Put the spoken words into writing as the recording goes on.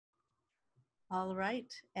All right.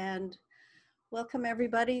 And welcome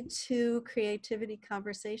everybody to Creativity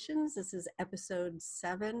Conversations. This is episode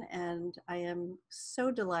 7, and I am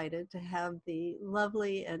so delighted to have the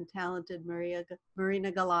lovely and talented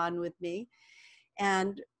Marina Galan with me.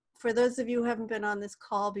 And for those of you who haven't been on this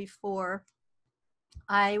call before,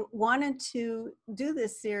 I wanted to do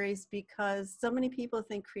this series because so many people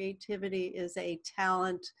think creativity is a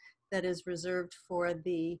talent that is reserved for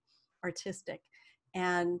the artistic.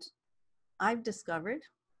 And I've discovered,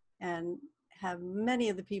 and have many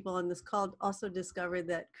of the people on this call also discovered,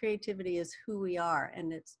 that creativity is who we are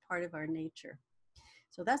and it's part of our nature.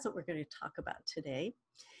 So that's what we're going to talk about today.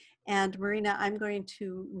 And Marina, I'm going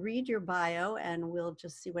to read your bio and we'll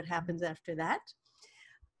just see what happens after that.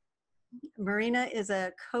 Marina is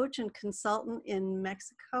a coach and consultant in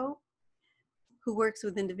Mexico who works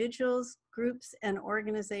with individuals, groups, and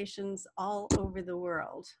organizations all over the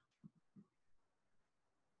world.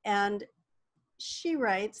 And she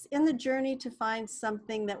writes, in the journey to find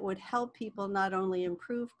something that would help people not only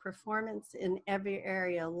improve performance in every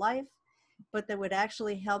area of life, but that would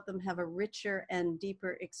actually help them have a richer and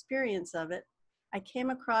deeper experience of it, I came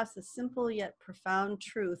across a simple yet profound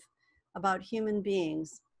truth about human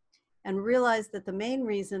beings and realized that the main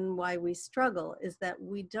reason why we struggle is that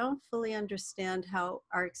we don't fully understand how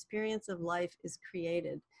our experience of life is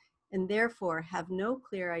created and therefore have no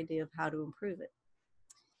clear idea of how to improve it.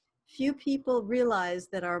 Few people realize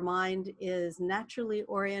that our mind is naturally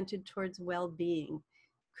oriented towards well-being,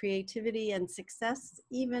 creativity, and success.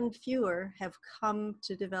 Even fewer have come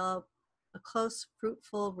to develop a close,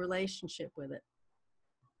 fruitful relationship with it.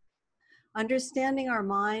 Understanding our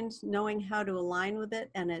mind, knowing how to align with it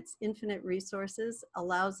and its infinite resources,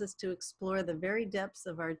 allows us to explore the very depths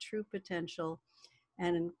of our true potential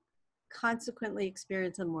and consequently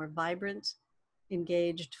experience a more vibrant,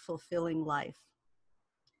 engaged, fulfilling life.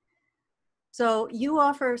 So you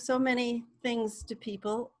offer so many things to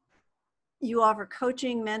people. You offer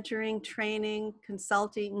coaching, mentoring, training,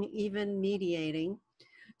 consulting, even mediating.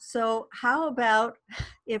 So how about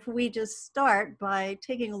if we just start by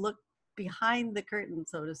taking a look behind the curtain,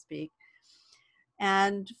 so to speak.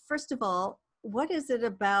 And first of all, what is it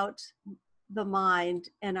about the mind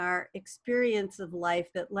and our experience of life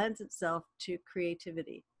that lends itself to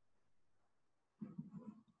creativity?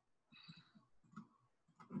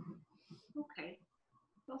 Okay.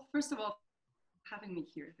 Well, first of all, having me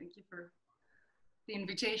here. Thank you for the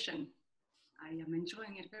invitation. I am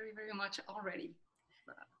enjoying it very, very much already.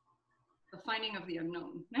 The finding of the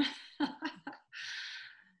unknown.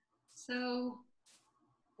 So,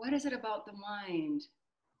 what is it about the mind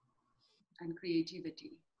and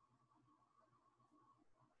creativity?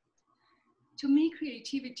 To me,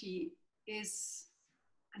 creativity is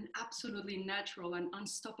an absolutely natural and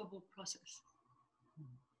unstoppable process.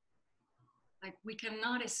 Like, we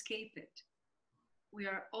cannot escape it. We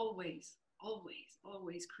are always, always,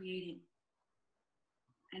 always creating.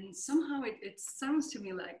 And somehow it sounds to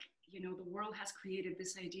me like, the world has created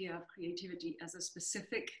this idea of creativity as a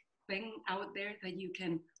specific thing out there that you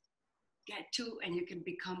can get to and you can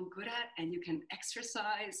become good at and you can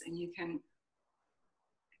exercise and you can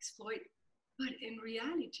exploit. But in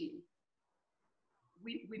reality,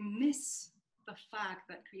 we miss the fact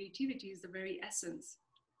that creativity is the very essence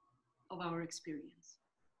of our experience.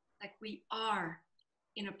 Like, we are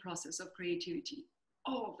in a process of creativity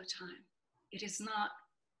all the time. It is not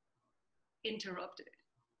interrupted,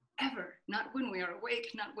 ever. Not when we are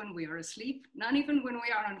awake, not when we are asleep, not even when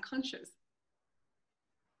we are unconscious.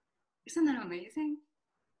 Isn't that amazing?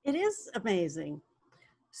 It is amazing.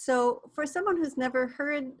 So for someone who's never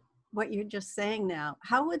heard what you're just saying now,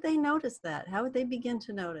 how would they notice that? How would they begin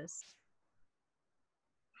to notice?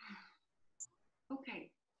 Okay,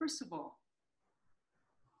 first of all,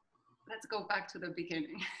 let's go back to the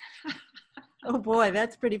beginning. Oh boy,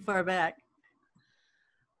 that's pretty far back.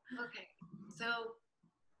 Okay, so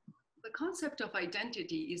the concept of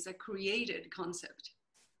identity is a created concept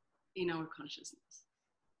in our consciousness.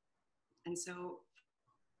 And so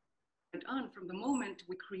on from the moment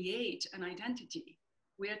we create an identity,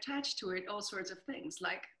 we attach to it all sorts of things,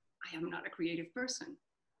 like, I am not a creative person.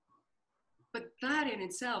 But that in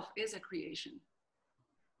itself is a creation.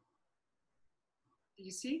 Do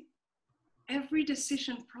you see? Every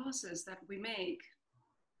decision process that we make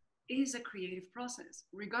is a creative process,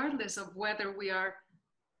 regardless of whether we are,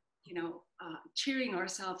 cheering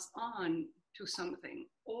ourselves on to something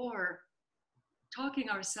or talking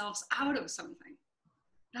ourselves out of something.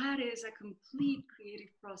 That is a complete creative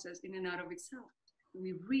process in and out of itself.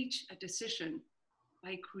 We reach a decision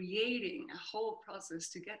by creating a whole process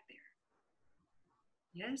to get there.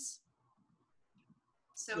 Yes?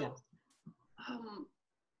 So, Yes.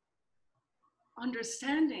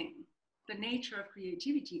 understanding the nature of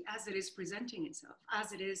creativity as it is presenting itself,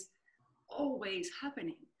 as it is always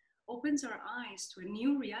happening, opens our eyes to a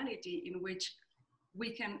new reality in which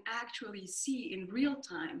we can actually see in real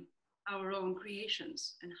time our own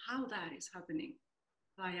creations and how that is happening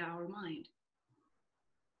by our mind.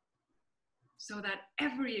 So that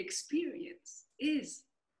every experience is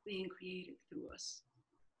being created through us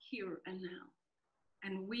here and now.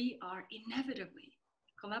 And we are inevitably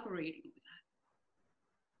collaborating with that.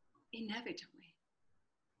 Inevitably.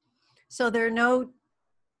 So there are no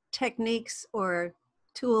techniques or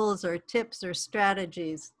tools or tips or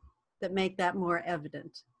strategies that make that more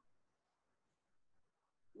evident.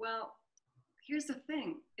 Well, here's the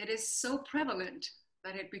thing. It is so prevalent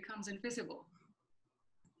that it becomes invisible.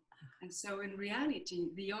 And so in reality,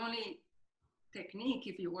 the only technique,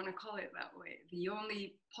 if you want to call it that way, the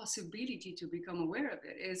only possibility to become aware of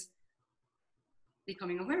it is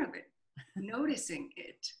becoming aware of it, noticing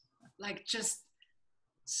it, like just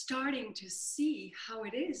starting to see how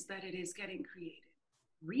it is that it is getting created,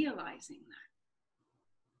 realizing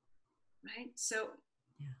that, right? So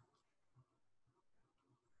yeah.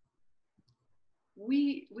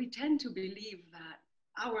 we tend to believe that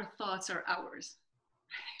our thoughts are ours.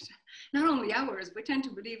 Not only ours, we tend to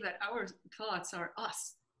believe that our thoughts are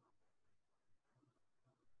us.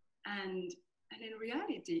 And in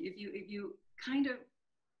reality, if you kind of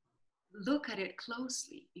look at it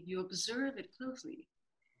closely, if you observe it closely,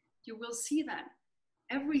 you will see that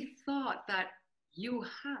every thought that you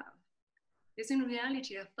have is in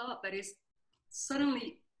reality a thought that is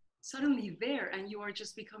suddenly there, and you are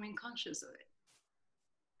just becoming conscious of it.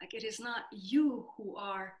 Like, it is not you who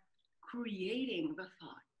are creating the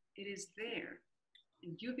thought. It is there,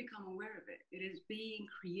 and you become aware of it. It is being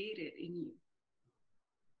created in you.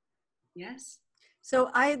 Yes?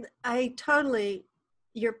 So I totally,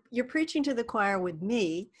 you're preaching to the choir with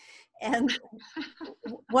me. And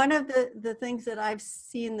one of the things that I've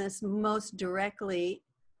seen this most directly,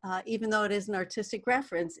 even though it is an artistic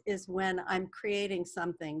reference, is when I'm creating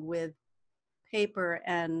something with paper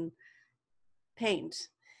and paint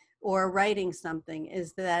or writing something,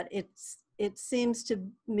 is that it seems to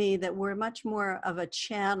me that we're much more of a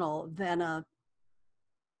channel than a,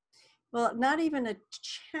 well, not even a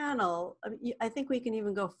channel. I think we can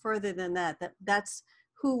even go further than that, that's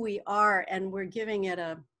who we are, and we're giving it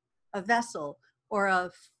a vessel or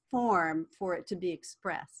a form for it to be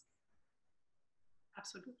expressed.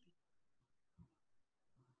 Absolutely.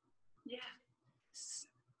 Yeah.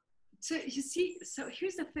 So you see, so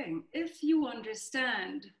here's the thing. If you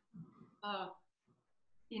understand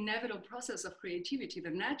inevitable process of creativity, the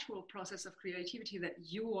natural process of creativity that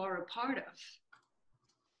you are a part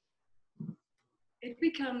of, it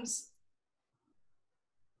becomes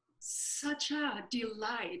such a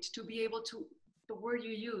delight to be able to, the word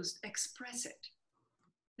you used, express it.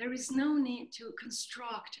 There is no need to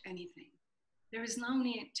construct anything. There is no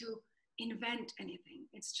need to invent anything.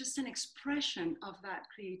 It's just an expression of that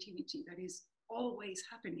creativity that is always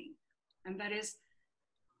happening, and that is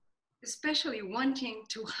especially wanting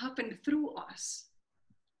to happen through us,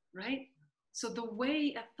 right? So the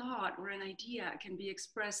way a thought or an idea can be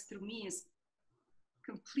expressed through me is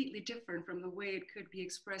completely different from the way it could be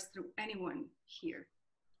expressed through anyone here.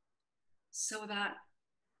 So that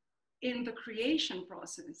in the creation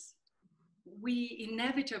process, we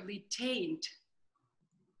inevitably taint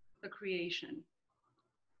the creation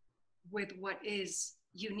with what is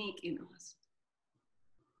unique in us.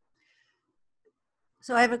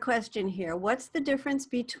 So I have a question here. What's the difference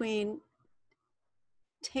between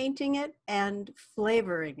tainting it and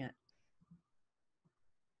flavoring it?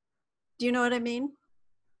 Do you know what I mean?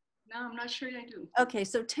 No, I'm not sure I do. Okay,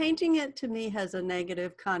 so tainting it to me has a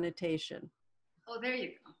negative connotation. Oh, there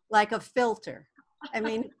you go. Like a filter. I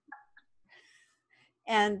mean,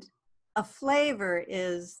 and a flavor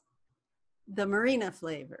is the Marina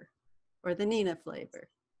flavor or the Nina flavor.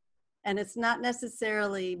 And it's not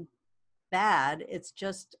necessarily bad, it's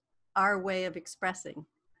just our way of expressing.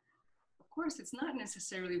 Of course, it's not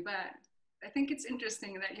necessarily bad. I think it's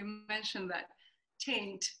interesting that you mentioned that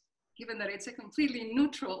taint, given that it's a completely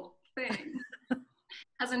neutral thing,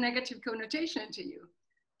 has a negative connotation to you.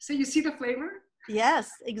 So you see the flavor?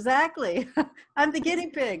 Yes, exactly. I'm the guinea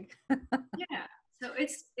pig. Yeah. So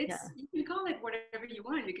it's yeah. You can call it whatever you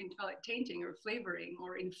want. You can call it tainting or flavoring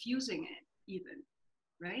or infusing it even,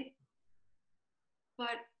 right?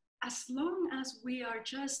 But as long as we are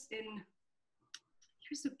just in,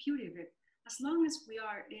 here's the beauty of it, as long as we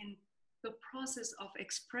are in the process of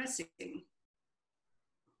expressing,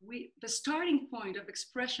 the starting point of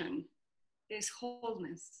expression is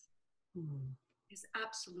wholeness. Mm. is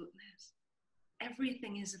absoluteness.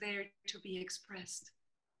 Everything is there to be expressed.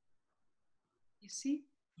 You see?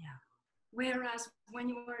 Yeah. Whereas when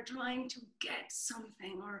you are trying to get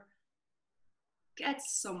something or get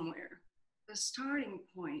somewhere, the starting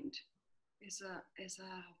point is a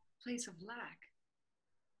place of lack.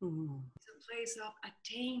 Mm. It's a place of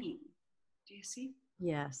attaining. Do you see?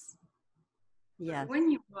 Yes. Yes. But when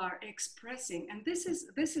you are expressing, and this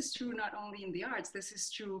is true not only in the arts, this is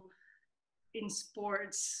true in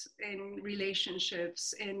sports, in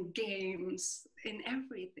relationships, in games, in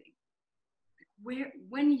everything.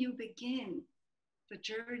 When you begin the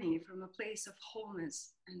journey from a place of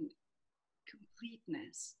wholeness and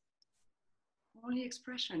completeness, only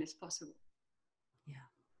expression is possible. Yeah.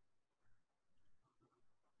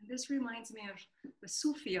 And this reminds me of the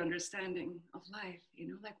Sufi understanding of life,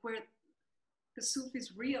 like where the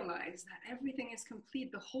Sufis realize that everything is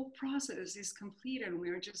complete, the whole process is complete, and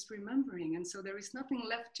we're just remembering. And so there is nothing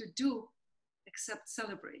left to do except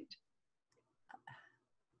celebrate.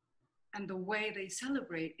 And the way they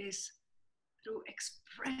celebrate is through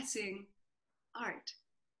expressing art.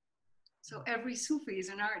 So every Sufi is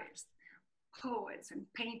an artist, poets and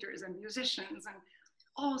painters and musicians and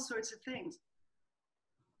all sorts of things.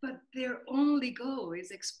 But their only goal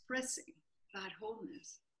is expressing that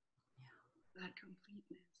wholeness, that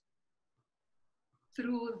completeness,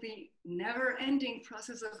 through the never-ending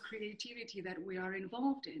process of creativity that we are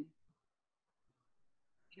involved in.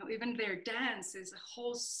 Even their dance is a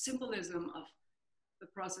whole symbolism of the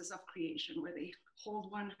process of creation, where they hold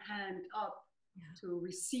one hand up to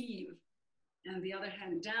receive and the other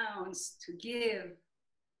hand down to give.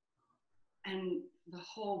 And the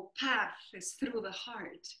whole path is through the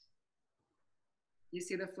heart. You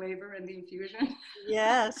see the flavor and the infusion?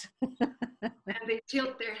 Yes. And they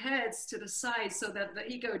tilt their heads to the side so that the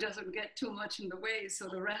ego doesn't get too much in the way, so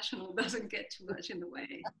the rational doesn't get too much in the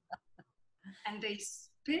way. And they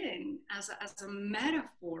spin as a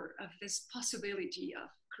metaphor of this possibility of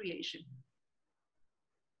creation.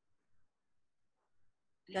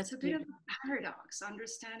 It's a bit of a paradox,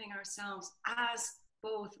 understanding ourselves as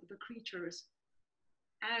both the creatures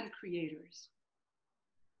and creators.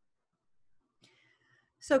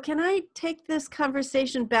 So can I take this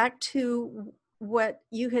conversation back to what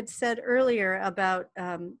you had said earlier about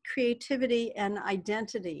creativity and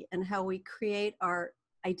identity and how we create our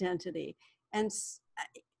identity? And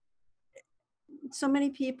so many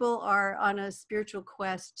people are on a spiritual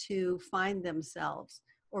quest to find themselves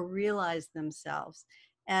or realize themselves.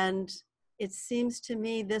 And it seems to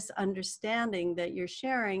me this understanding that you're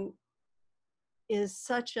sharing is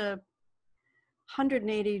such a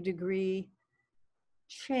 180-degree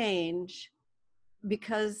change,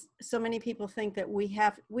 because so many people think that we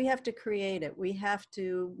have to create it, we have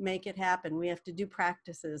to make it happen, we have to do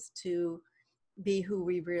practices to be who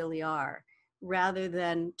we really are, rather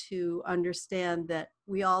than to understand that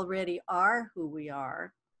we already are who we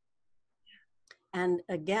are. And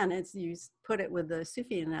again, as you put it with the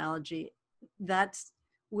Sufi analogy, that's,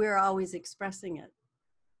 we're always expressing it.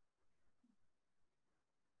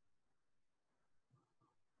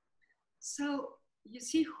 So you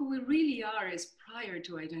see, who we really are is prior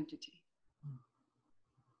to identity.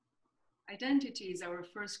 Identity is our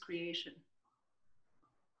first creation.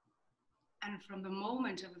 And from the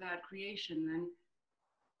moment of that creation, then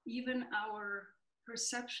even our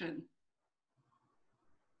perception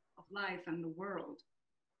of life and the world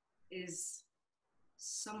is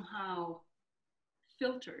somehow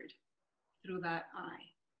filtered through that eye,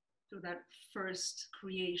 through that first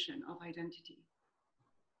creation of identity.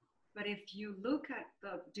 But if you look at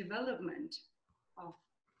the development of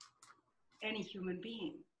any human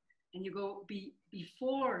being and you go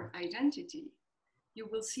before identity, you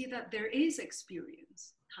will see that there is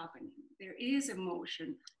experience happening. There is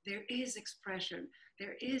emotion, there is expression,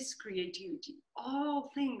 there is creativity. All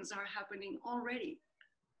things are happening already.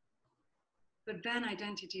 But then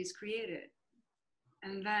identity is created.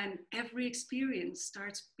 And then every experience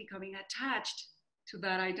starts becoming attached to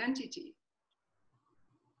that identity.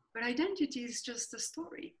 But identity is just a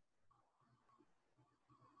story.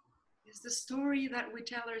 It's the story that we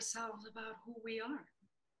tell ourselves about who we are.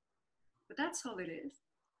 But that's all it is.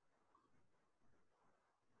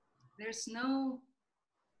 There's no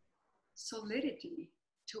solidity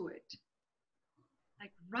to it.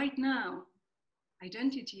 Like right now,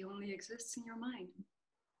 identity only exists in your mind.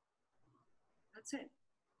 That's it.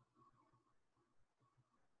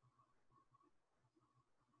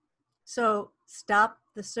 So stop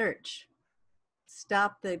the search,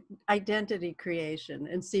 stop the identity creation,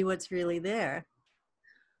 and see what's really there.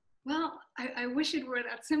 Well, I wish it were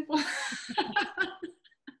that simple.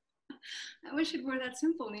 I wish it were that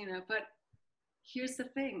simple, Nina, but here's the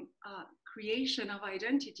thing. Creation of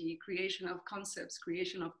identity, creation of concepts,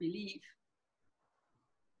 creation of belief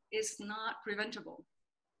is not preventable.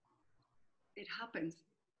 It happens.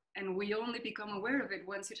 And we only become aware of it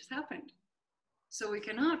once it has happened. So we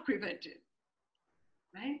cannot prevent it,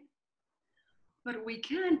 right? But we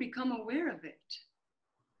can become aware of it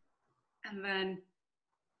and then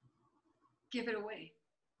give it away.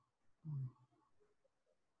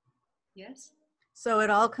 Yes? So it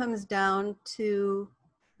all comes down to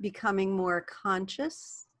becoming more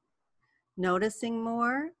conscious, noticing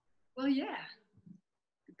more. Well, yeah.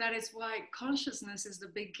 That is why consciousness is the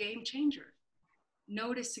big game changer.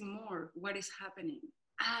 Noticing more what is happening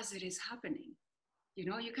as it is happening. You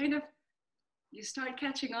know, you start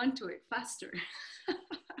catching on to it faster.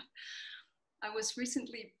 I was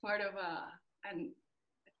recently part of and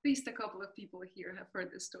at least a couple of people here have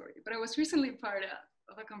heard this story, but I was recently part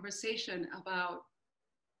of a conversation about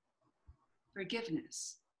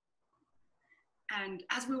forgiveness. And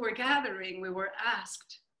as we were gathering, we were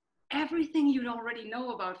asked, everything you already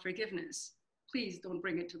know about forgiveness, please don't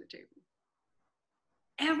bring it to the table.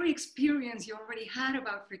 Every experience you already had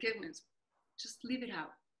about forgiveness, just leave it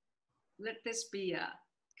out. Let this be a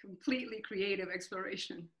completely creative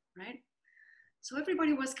exploration, right? So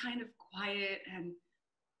everybody was kind of quiet and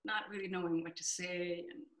not really knowing what to say.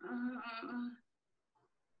 And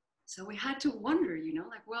so we had to wonder, you know,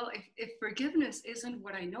 like, well, if forgiveness isn't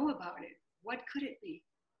what I know about it, what could it be?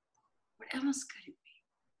 What else could it be?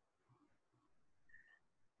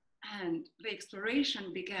 And the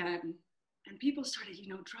exploration began, and people started, you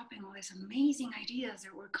know, dropping all these amazing ideas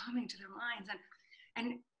that were coming to their minds.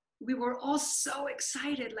 And we were all so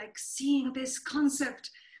excited, like seeing this concept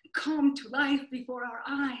come to life before our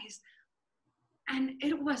eyes. And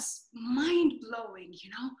it was mind-blowing, you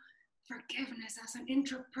know, forgiveness as an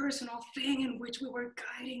interpersonal thing in which we were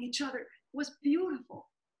guiding each other. It was beautiful.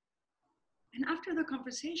 And after the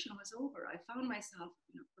conversation was over, I found myself,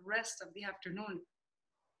 you know, the rest of the afternoon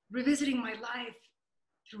revisiting my life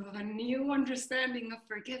through the new understanding of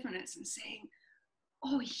forgiveness and saying,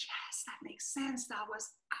 oh yes, that makes sense. That was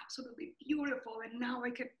absolutely beautiful. And now I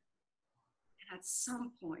could, and at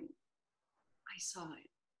some point, I saw it.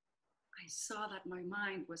 I saw that my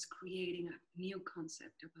mind was creating a new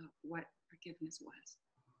concept about what forgiveness was.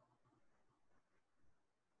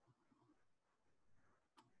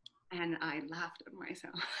 And I laughed at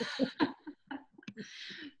myself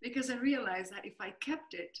because I realized that if I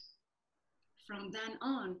kept it from then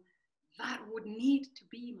on, that would need to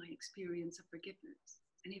be my experience of forgiveness.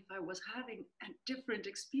 And if I was having a different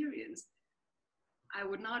experience, I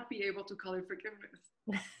would not be able to call it forgiveness.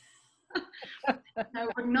 I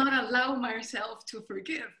would not allow myself to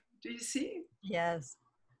forgive. Do you see? Yes.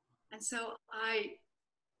 And so I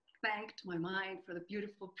thanked my mind for the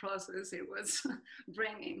beautiful process it was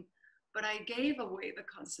bringing, but I gave away the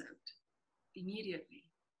concept immediately.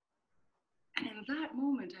 And in that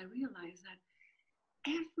moment, I realized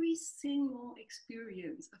that every single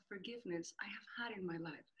experience of forgiveness I have had in my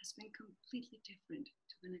life has been completely different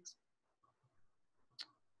to the next one.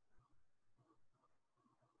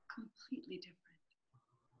 Completely different.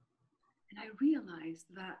 And I realized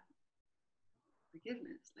that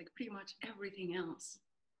forgiveness, like pretty much everything else,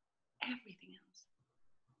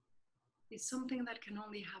 is something that can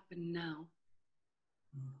only happen now.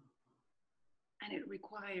 And it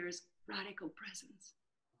requires radical presence.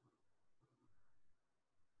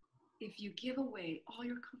 If you give away all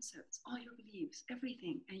your concepts, all your beliefs,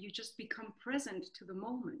 everything, and you just become present to the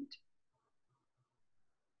moment,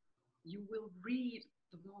 you will read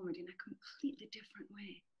the moment in a completely different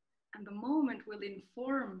way. And the moment will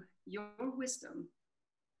inform your wisdom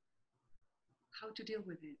how to deal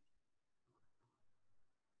with it.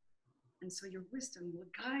 And so your wisdom will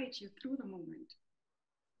guide you through the moment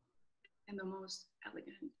in the most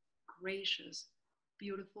elegant, gracious,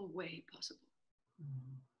 beautiful way possible.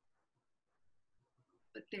 Mm-hmm.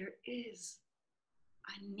 But there is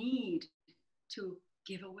a need to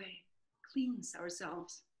give away, cleanse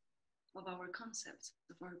ourselves of our concepts,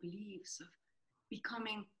 of our beliefs, of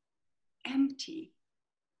becoming empty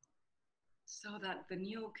so that the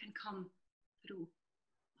new can come through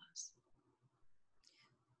us.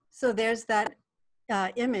 So there's that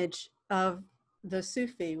image of the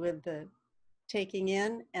Sufi with the taking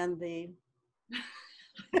in and the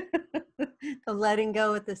the letting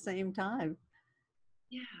go at the same time.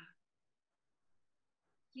 Yeah.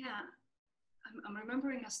 I'm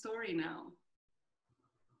remembering a story now.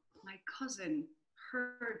 My cousin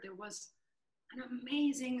heard there was an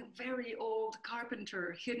amazing, very old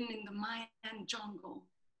carpenter hidden in the Mayan jungle.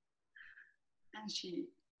 And she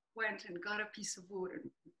went and got a piece of wood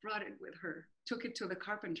and brought it with her, took it to the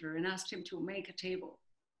carpenter and asked him to make a table.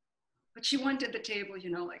 But she wanted the table, you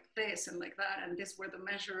know, like this and like that, and this were the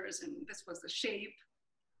measures and this was the shape.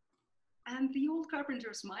 And the old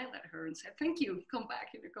carpenter smiled at her and said, "Thank you, come back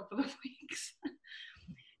in a couple of weeks."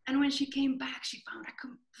 And when she came back, she found a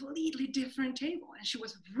completely different table and she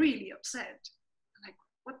was really upset. Like,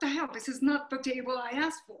 what the hell? This is not the table I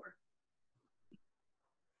asked for.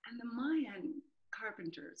 And the Mayan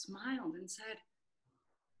carpenter smiled and said,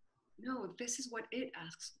 "No, this is what it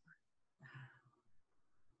asks for."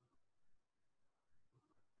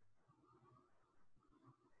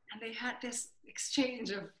 And they had this exchange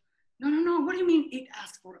of, no, no, no, what do you mean it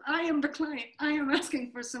asks for? I am the client. I am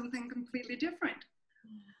asking for something completely different.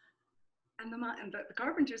 And the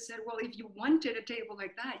carpenter said, "Well, if you wanted a table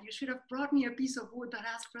like that, you should have brought me a piece of wood that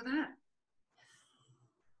asked for that."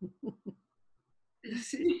 You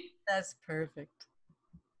see? That's perfect.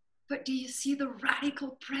 But do you see the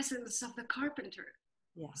radical presence of the carpenter?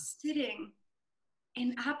 Yeah. Sitting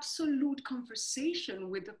in absolute conversation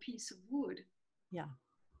with a piece of wood. Yeah.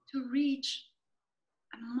 To reach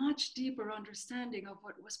a much deeper understanding of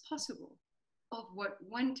what was possible, of what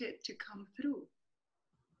wanted to come through,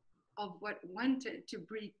 of what wanted to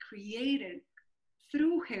be created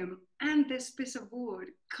through him and this piece of wood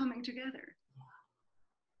coming together.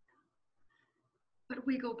 But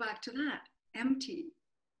we go back to that. Empty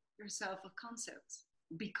yourself of concepts.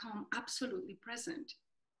 Become absolutely present.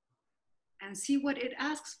 And see what it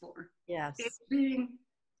asks for. Yes. It being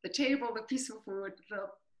the table, the piece of wood, the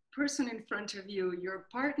person in front of you, your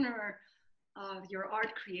partner, your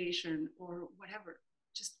art creation, or whatever.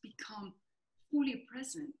 Just become fully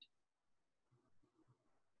present.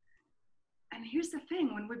 And here's the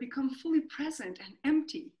thing, when we become fully present and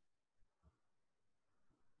empty,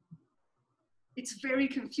 it's very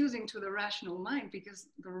confusing to the rational mind, because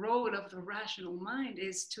the role of the rational mind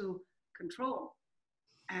is to control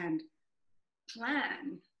and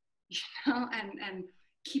plan, you know, and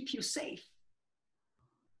keep you safe.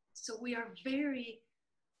 So we are very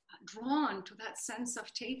drawn to that sense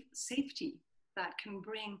of safety that can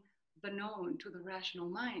bring the known to the rational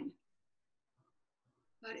mind.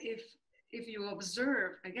 But if you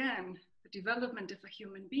observe, again, the development of a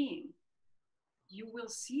human being, you will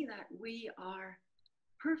see that we are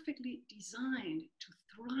perfectly designed to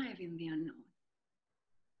thrive in the unknown.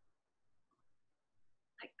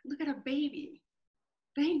 Like, look at a baby.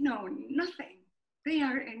 They know nothing. They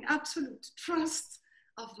are in absolute trust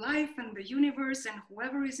of life and the universe and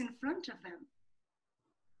whoever is in front of them.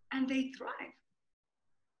 And they thrive.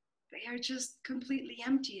 They are just completely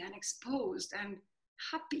empty and exposed and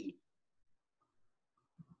happy.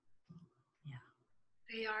 Yeah.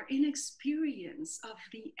 They are in experience of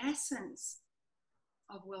the essence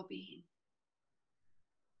of well-being.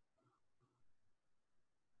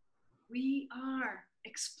 We are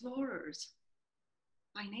explorers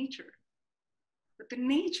by nature. But the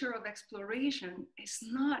nature of exploration is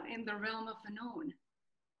not in the realm of the known.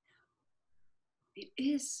 It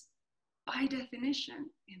is, by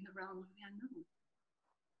definition, in the realm of the unknown.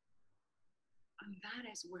 And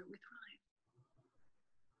that is where we thrive.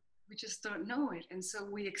 We just don't know it. And so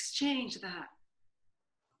we exchange that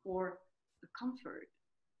for the comfort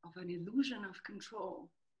of an illusion of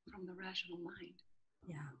control from the rational mind.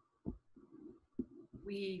 Yeah.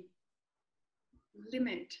 We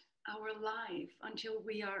limit our life until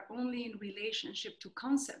we are only in relationship to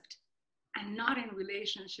concept and not in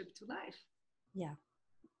relationship to life. Yeah.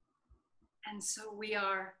 And so we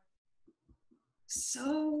are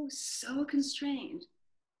so constrained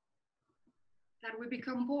that we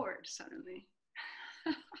become bored suddenly.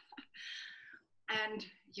 And,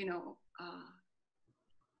 you know,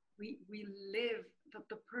 we live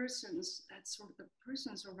the persons, that's sort of the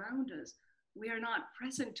persons around us, we are not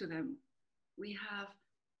present to them. We have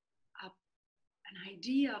an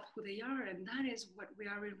idea of who they are, and that is what we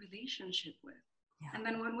are in relationship with. Yeah. And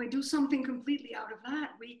then when we do something completely out of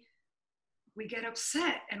that, we get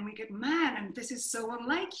upset and we get mad, and this is so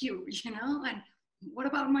unlike you, you know, and what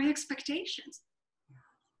about my expectations?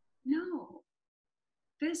 No,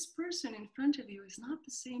 this person in front of you is not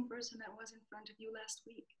the same person that was in front of you last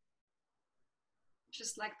week.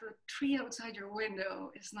 Just like the tree outside your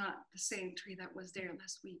window is not the same tree that was there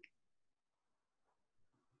last week.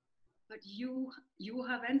 But you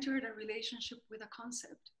have entered a relationship with a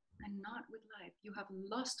concept and not with life. You have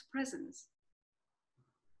lost presence.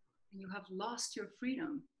 And you have lost your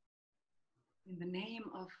freedom in the name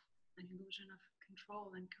of an illusion of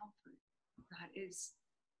control and comfort that is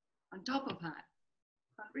on top of that,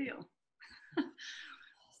 not real.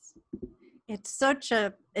 It's such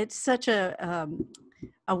a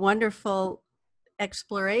a wonderful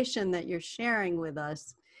exploration that you're sharing with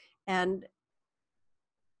us. And,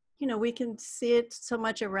 you know, we can see it so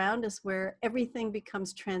much around us where everything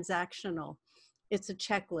becomes transactional. It's a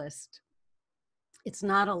checklist. It's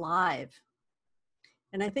not alive.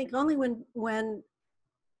 And I think only when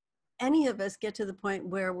any of us get to the point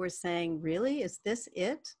where we're saying, really, is this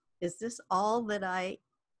it? Is this all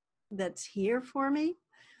that's here for me?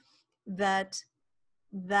 That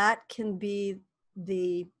can be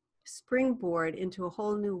the springboard into a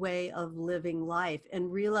whole new way of living life,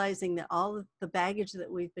 and realizing that all of the baggage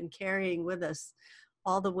that we've been carrying with us,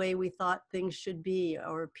 all the way we thought things should be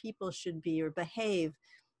or people should be or behave,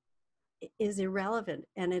 is irrelevant,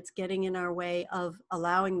 and it's getting in our way of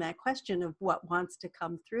allowing that question of what wants to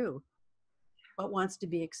come through, what wants to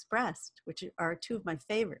be expressed, which are two of my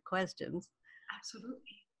favorite questions.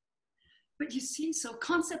 Absolutely. But you see, so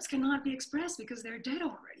concepts cannot be expressed because they're dead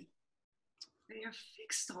already. They are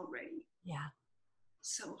fixed already. Yeah.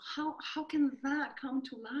 So how can that come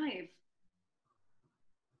to life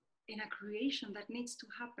in a creation that needs to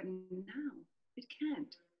happen now? It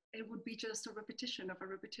can't. It would be just a repetition of a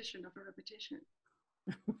repetition of a repetition.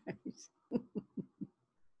 Right.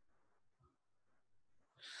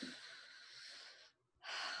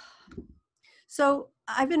 So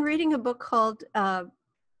I've been reading a book called The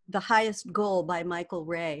Highest Goal by Michael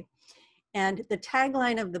Ray. And the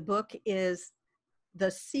tagline of the book is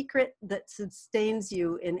 "The secret that sustains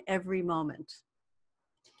you in every moment."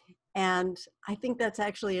 And I think that's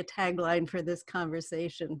actually a tagline for this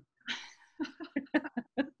conversation.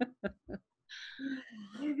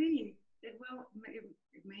 Maybe. It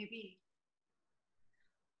may be.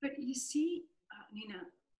 But you see, Nina,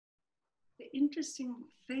 the interesting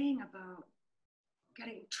thing about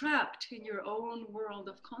getting trapped in your own world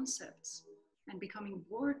of concepts and becoming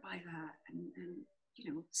bored by that and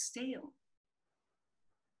stale.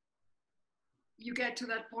 You get to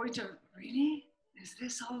that point of, really? Is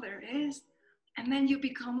this all there is? And then you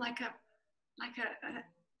become like a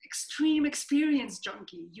extreme experience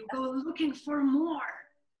junkie. You go looking for more.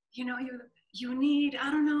 You need,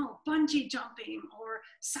 I don't know, bungee jumping or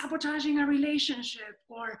sabotaging a relationship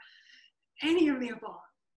or any of the above,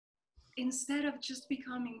 instead of just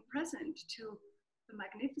becoming present to the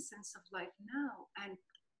magnificence of life now and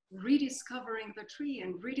rediscovering the tree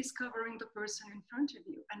and rediscovering the person in front of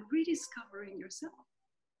you and rediscovering yourself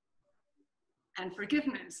and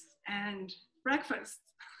forgiveness and breakfast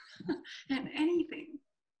and anything,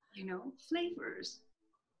 flavors,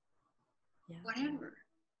 Yeah. whatever.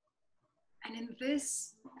 And in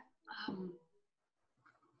this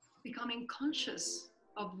becoming conscious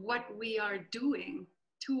of what we are doing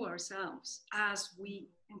to ourselves as we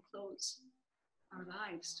enclose our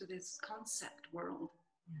lives to this concept world,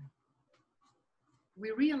 yeah,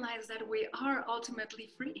 we realize that we are ultimately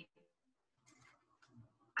free.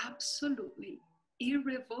 Absolutely,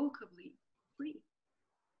 irrevocably free.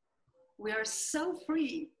 We are so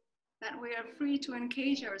free that we are free to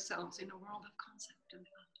engage ourselves in a world of concept and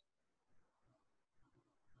thought.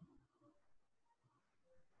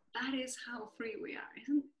 That is how free we are.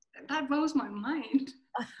 That blows my mind.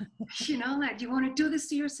 Like, you want to do this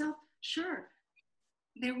to yourself? Sure.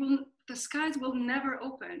 The skies will never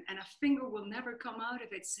open and a finger will never come out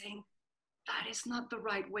of it saying, that is not the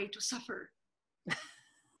right way to suffer.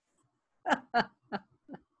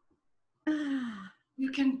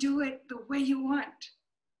 You can do it the way you want.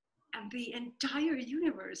 And the entire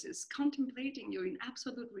universe is contemplating you in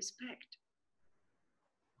absolute respect.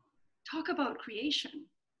 Talk about creation,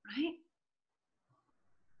 right?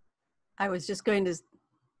 I was just going to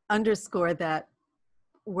underscore that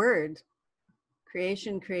word: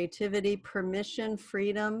 creation, creativity, permission,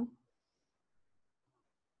 freedom.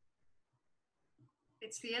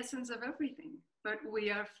 It's the essence of everything, but we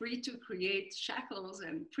are free to create shackles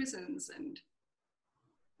and prisons and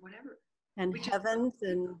whatever. And heavens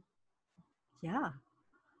and, yeah.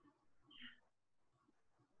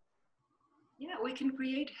 Yeah, we can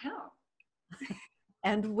create hell.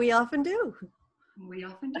 And we often do. We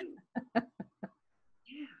often do.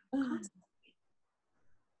 Yeah,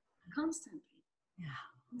 constantly. Yeah.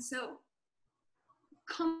 And so,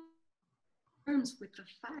 come to terms with the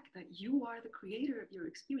fact that you are the creator of your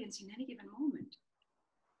experience in any given moment.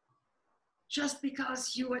 Just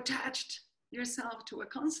because you attached yourself to a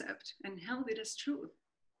concept and held it as truth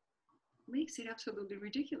makes it absolutely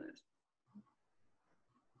ridiculous.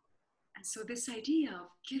 And so this idea of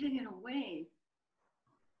giving it away,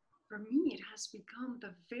 for me, it has become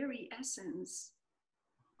the very essence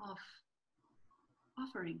of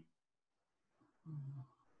offering.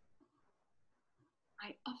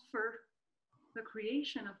 I offer the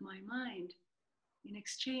creation of my mind in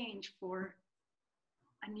exchange for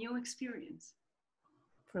a new experience.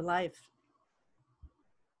 For life.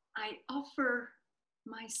 I offer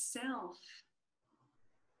myself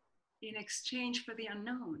in exchange for the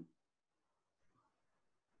unknown.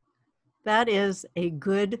 That is a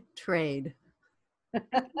good trade.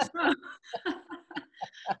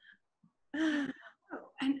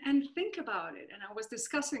 And think about it. And I was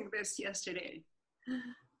discussing this yesterday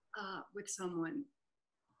with someone.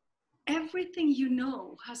 Everything you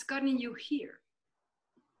know has gotten you here,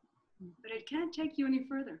 but it can't take you any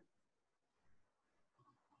further.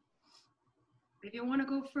 If you want to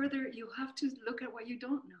go further, you have to look at what you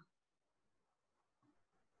don't know.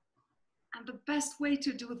 And the best way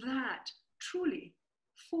to do that, truly,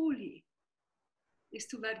 fully, is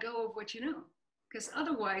to let go of what you know. Because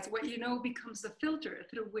otherwise, what you know becomes the filter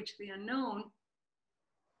through which the unknown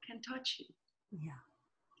can touch you. Yeah.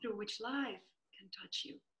 Through which life can touch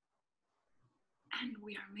you. And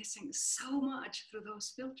we are missing so much through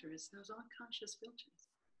those filters, those unconscious filters.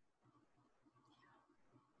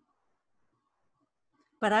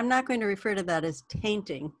 But I'm not going to refer to that as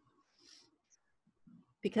tainting,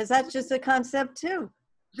 because that's just a concept too.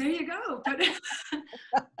 There you go.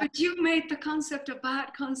 But you made the concept a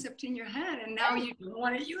bad concept in your head, and now you don't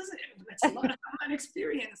want to use it. That's a lot of fun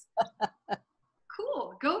experience.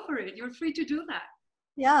 Cool, go for it. You're free to do that.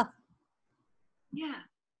 Yeah. Yeah.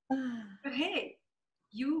 But hey,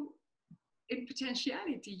 you, in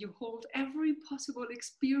potentiality, you hold every possible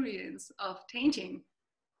experience of tainting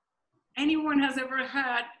anyone has ever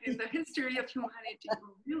had in the history of humanity,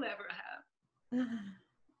 or will ever have.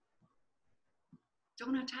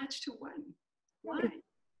 Don't attach to one. Why?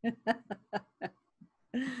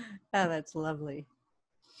 Oh, that's lovely.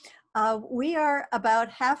 We are about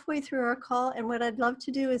halfway through our call, and what I'd love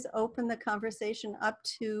to do is open the conversation up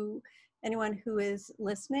to anyone who is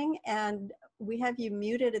listening. And we have you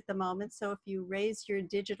muted at the moment, so if you raise your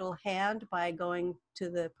digital hand by going to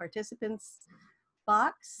the participants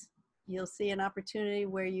box, you'll see an opportunity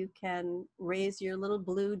where you can raise your little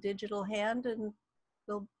blue digital hand and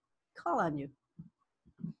we'll call on you.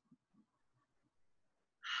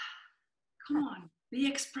 Come on, the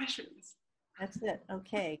expressions. That's it.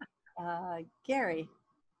 Okay. Gary.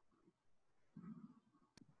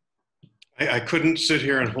 I couldn't sit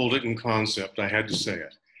here and hold it in concept. I had to say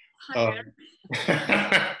it.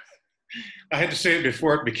 I had to say it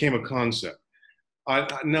before it became a concept.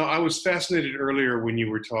 No, I was fascinated earlier when you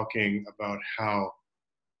were talking about how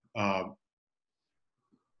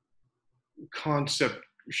concept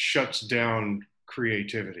shuts down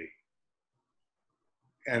creativity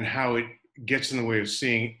and how it gets in the way of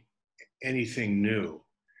seeing anything new.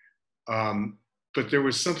 But there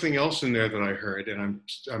was something else in there that I heard, and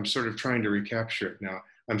I'm sort of trying to recapture it now.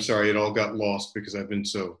 I'm sorry, it all got lost because I've been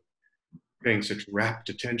paying such rapt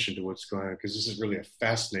attention to what's going on, because this is really a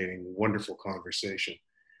fascinating, wonderful conversation.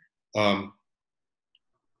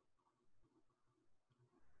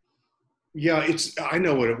 Yeah, I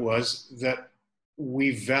know what it was, that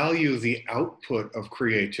we value the output of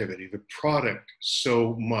creativity, the product,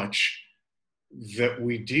 so much that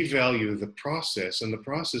we devalue the process, and the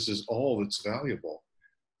process is all that's valuable.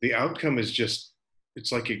 The outcome is just,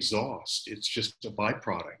 it's like exhaust. It's just a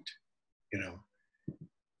byproduct, you know.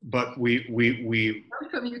 But the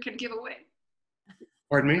outcome you can give away.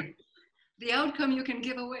 Pardon me? The outcome you can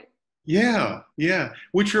give away. Yeah, yeah.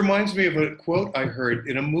 Which reminds me of a quote I heard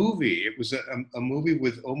in a movie. It was a movie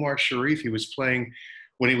with Omar Sharif. He was playing,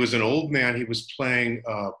 when he was an old man, he was playing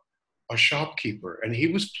a shopkeeper, and he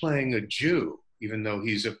was playing a Jew, even though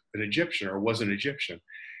he's an Egyptian, or was an Egyptian.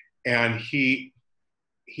 And he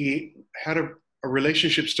had a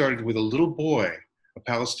relationship started with a little boy, a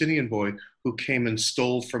Palestinian boy, who came and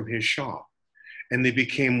stole from his shop. And they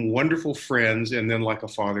became wonderful friends, and then like a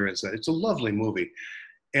father and son. It's a lovely movie.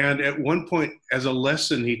 And at one point, as a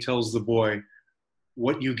lesson, he tells the boy,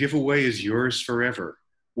 what you give away is yours forever.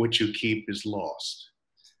 What you keep is lost.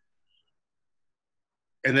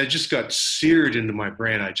 And that just got seared into my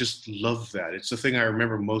brain. I just love that. It's the thing I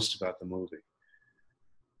remember most about the movie.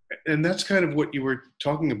 And that's kind of what you were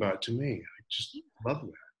talking about to me. I just love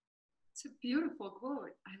that. It's a beautiful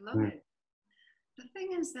quote. I love it. The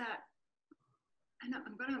thing is that, and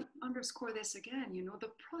I'm going to underscore this again, you know,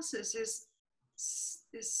 the process is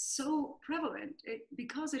so prevalent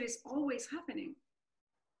because it is always happening.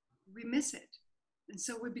 We miss it. And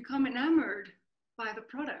so we become enamored by the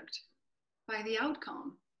product, by the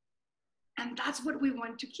outcome. And that's what we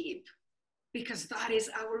want to keep, because that is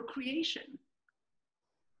our creation.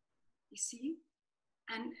 You see?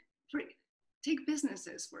 And take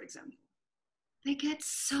businesses, for example. They get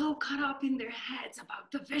so caught up in their heads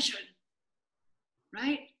about the vision.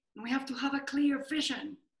 right? And we have to have a clear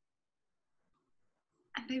vision.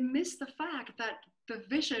 And they miss the fact that the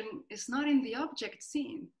vision is not in the object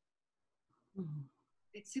seen. Mm-hmm.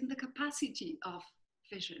 It's in the capacity of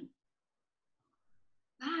vision.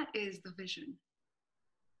 That is the vision.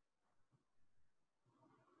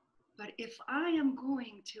 But if I am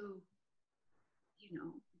going to,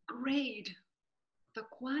 grade the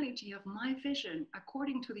quality of my vision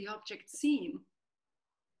according to the object seen,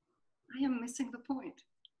 I am missing the point.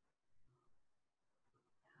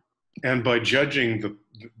 And by judging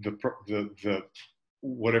the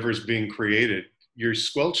whatever's being created, you're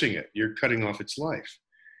squelching it. You're cutting off its life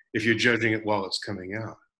if you're judging it while it's coming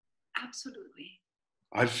out. Absolutely.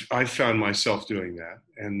 I've found myself doing that,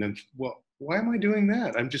 and then, well, why am I doing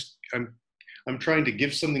that? I'm trying to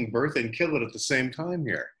give something birth and kill it at the same time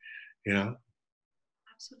here, you know?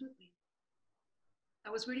 Absolutely. I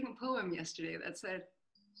was reading a poem yesterday that said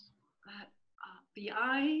that the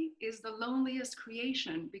eye is the loneliest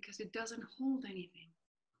creation because it doesn't hold anything.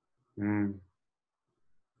 Mm.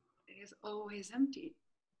 It is always empty.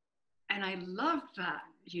 And I love that,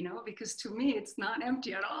 because to me, it's not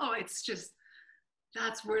empty at all. It's just,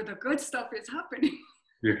 that's where the good stuff is happening.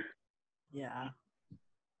 Yeah. Yeah.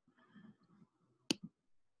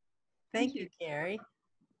 Thank you, Carrie.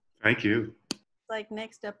 Thank you. Like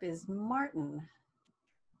next up is Martin.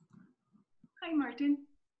 Hi, Martin.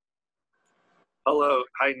 Hello.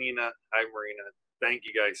 Hi, Nina. Hi, Marina. Thank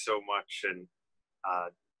you guys so much. And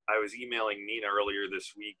I was emailing Nina earlier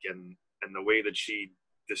this week, and the way that she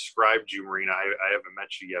described you, Marina, I haven't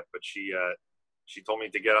met you yet, but she told me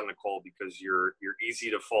to get on the call because you're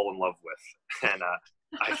easy to fall in love with. And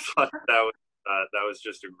I thought that was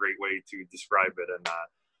just a great way to describe it. And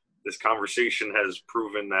this conversation has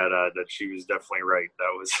proven that she was definitely right.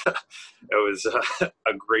 That was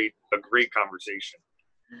a great conversation.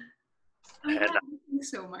 I'm glad you think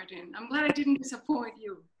so, Martin. I'm glad I didn't disappoint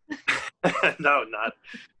you. No,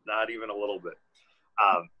 not even a little bit.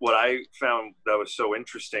 What I found that was so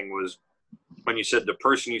interesting was when you said the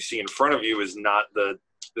person you see in front of you is not the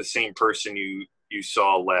same person you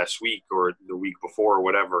saw last week or the week before or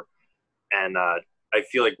whatever. And I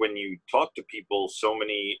feel like when you talk to people,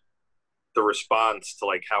 the response to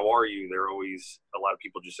like, how are you? They're always, a lot of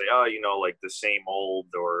people just say, oh, like the same old,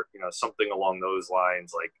 or, something along those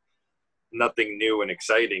lines, like nothing new and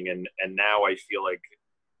exciting. And now I feel like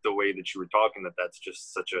the way that you were talking, that's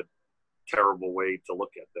just such a terrible way to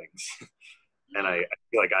look at things. And I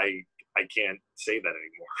feel like I can't say that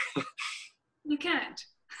anymore. You can't.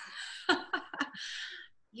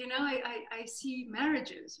 I see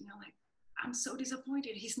marriages, like, I'm so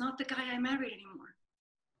disappointed. He's not the guy I married anymore.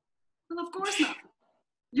 Well, of course not.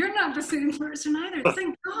 You're not the same person either.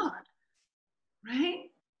 Thank God.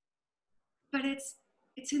 Right? But it's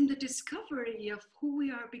in the discovery of who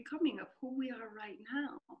we are becoming, of who we are right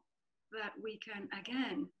now, that we can,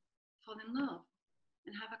 again, fall in love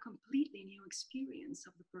and have a completely new experience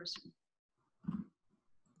of the person.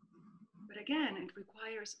 But again, it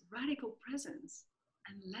requires radical presence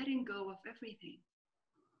and letting go of everything.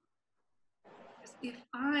 Because if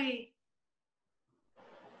I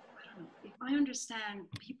understand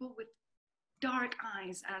people with dark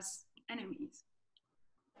eyes as enemies,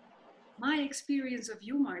 my experience of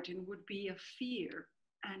you, Martin, would be of fear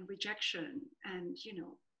and rejection and,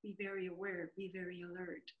 be very aware, be very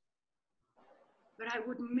alert. But I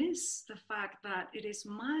would miss the fact that it is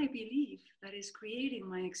my belief that is creating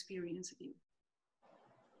my experience of you.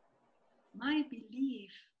 My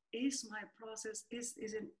belief is my process,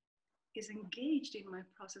 is engaged in my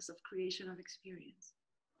process of creation of experience.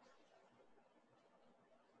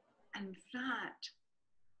 And that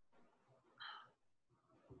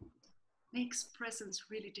makes presence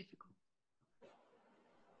really difficult.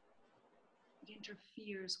 It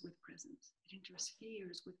interferes with presence. It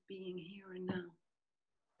interferes with being here and now.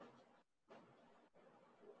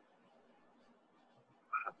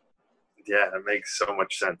 Yeah, that makes so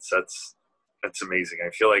much sense. That's amazing.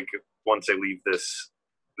 I feel like once I leave this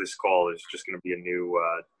call, it's just going to be a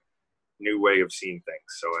new way of seeing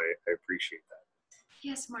things. So I appreciate that.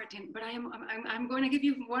 Yes, Martin, but I'm going to give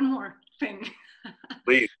you one more thing.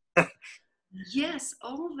 Please. Yes,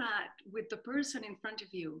 all that with the person in front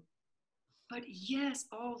of you, but yes,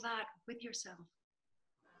 all that with yourself.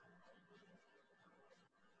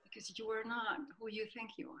 Because you are not who you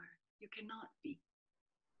think you are. You cannot be.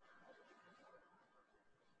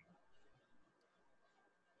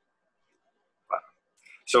 Wow.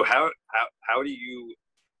 So how do you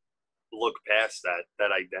look past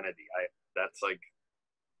that identity?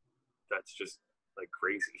 That's just like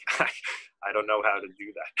crazy. I don't know how to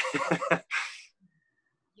do that.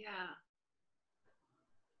 Yeah.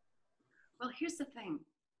 Well, here's the thing.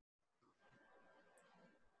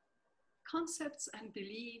 Concepts and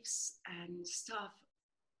beliefs and stuff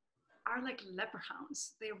are like leprechaun.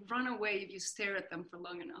 They run away if you stare at them for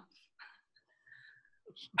long enough.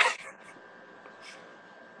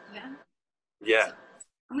 Yeah. Yeah. So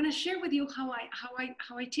I'm going to share with you how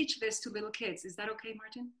I teach this to little kids. Is that okay,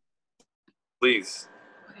 Martin? Please.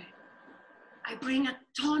 Okay. I bring a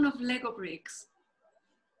ton of Lego bricks.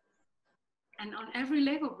 And on every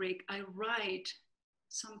Lego brick, I write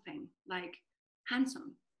something like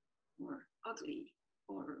handsome or ugly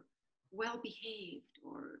or well-behaved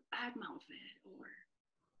or bad-mouthed or,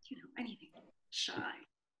 you know, anything, shy.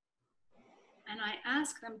 And I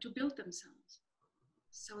ask them to build themselves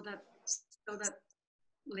so that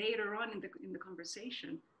later on in the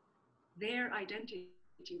conversation, their identity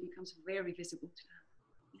becomes very visible to them.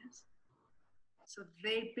 Yes. So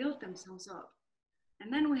they build themselves up.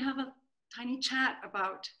 And then we have a tiny chat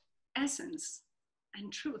about essence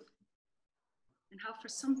and truth, and how for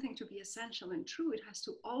something to be essential and true, it has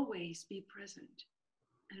to always be present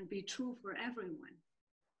and be true for everyone.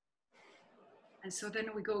 And so then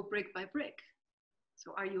we go brick by brick.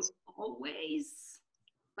 So are you always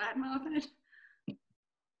bad-mouthed?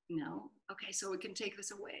 No. Okay, so we can take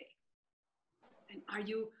this away. And are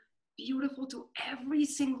you beautiful to every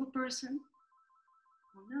single person?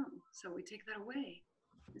 Well, no. So we take that away.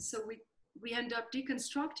 And so we end up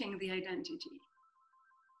deconstructing the identity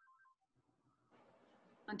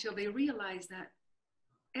until they realize that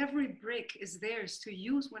every brick is theirs to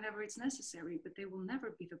use whenever it's necessary, but they will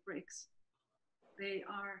never be the bricks. They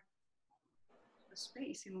are the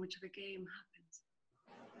space in which the game happens.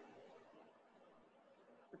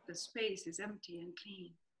 But the space is empty and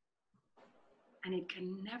clean, and it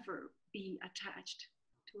can never be attached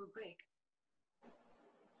to a brick.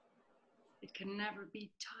 It can never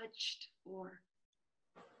be touched or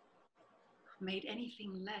made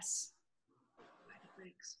anything less by the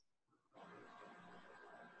bricks.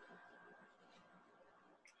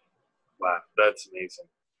 Wow, that's amazing.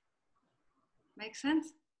 Make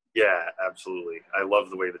sense? Yeah, absolutely. I love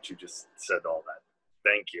the way that you just said all that.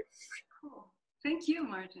 Thank you. Cool. Thank you,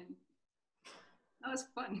 Martin. That was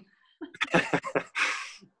fun.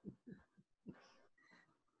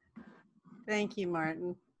 Thank you,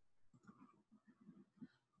 Martin.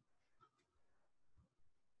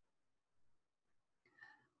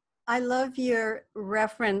 I love your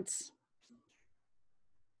reference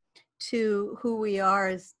to who we are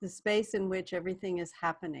as the space in which everything is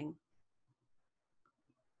happening.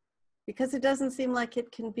 Because it doesn't seem like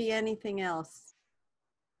it can be anything else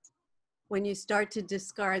when you start to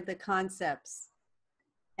discard the concepts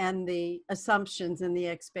and the assumptions and the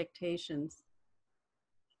expectations.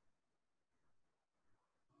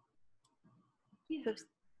 Yeah.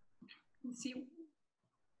 See,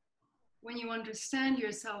 when you understand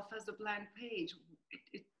yourself as a blank page,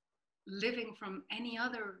 living from any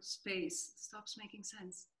other space stops making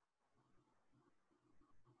sense.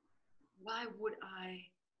 Why would I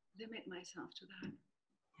limit myself to that?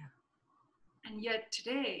 Yeah. And yet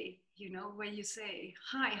today, you know, when you say,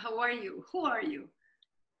 hi, how are you? Who are you?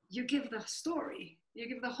 You give the story. You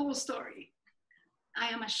give the whole story. I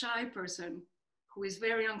am a shy person who is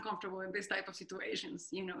very uncomfortable in this type of situations,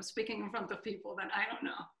 you know, speaking in front of people that I don't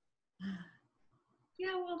know.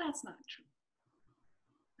 Yeah, well, that's not true.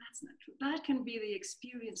 That's not true. That can be the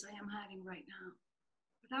experience I am having right now,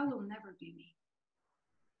 but that will never be me.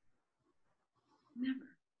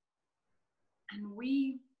 Never. And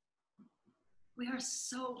we are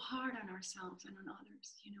so hard on ourselves and on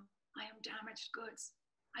others, you know. I am damaged goods.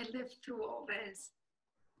 I lived through all this.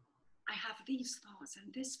 I have these thoughts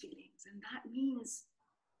and these feelings, and that means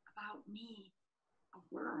about me, a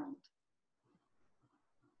world.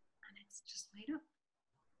 And it's just made up.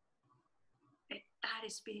 That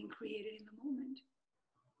is being created in the moment.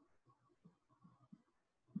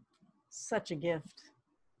 Such a gift.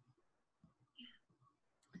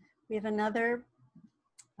 Yeah. We have another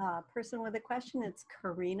person with a question. It's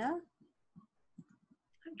Karina.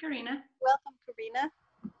 Hi, Karina. Welcome, Karina.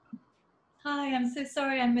 Hi, I'm so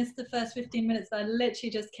sorry I missed the first 15 minutes. I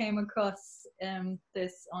literally just came across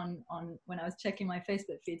this on when I was checking my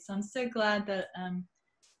Facebook feed. So I'm so glad that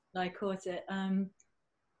I caught it.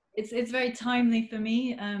 It's very timely for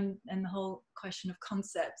me and the whole question of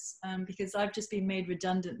concepts because I've just been made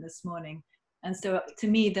redundant this morning. And so to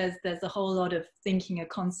me, there's a whole lot of thinking a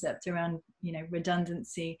concept around, you know,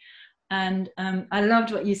 redundancy. And I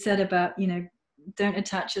loved what you said about, you know, don't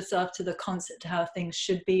attach yourself to the concept of how things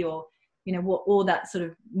should be, or, you know, what all that sort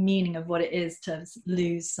of meaning of what it is to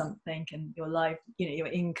lose something in your life, you know, your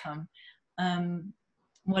income.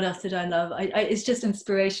 What else did I love? It's just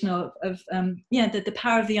inspirational of yeah, the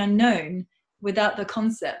power of the unknown without the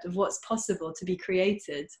concept of what's possible to be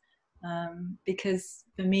created. Because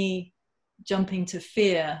for me, jumping to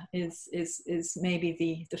fear is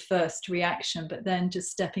maybe the first reaction, but then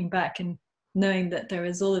just stepping back and knowing that there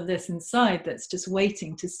is all of this inside that's just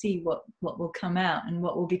waiting to see what will come out and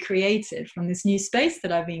what will be created from this new space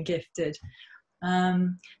that I've been gifted.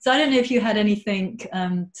 So I don't know if you had anything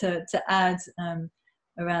to add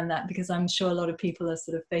around that, because I'm sure a lot of people are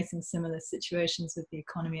sort of facing similar situations with the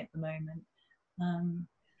economy at the moment.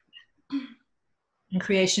 And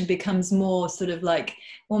creation becomes more sort of like,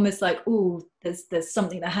 almost like, oh, there's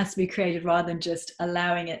something that has to be created rather than just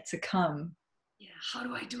allowing it to come. Yeah, how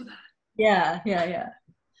do I do that? Yeah. Yeah,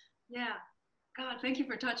 God, thank you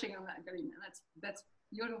for touching on that, Garina. That's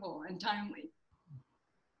beautiful and timely.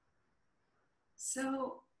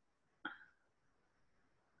 So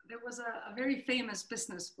there was a very famous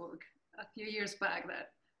business book a few years back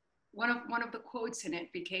that one of the quotes in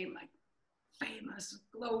it became like famous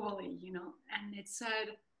globally, you know, and it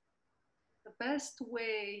said, the best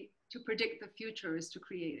way to predict the future is to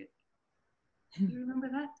create it. Do you remember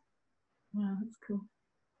that? Wow, that's cool.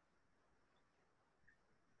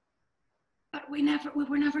 But we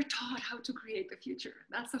were never taught how to create the future.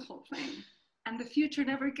 That's the whole thing. And the future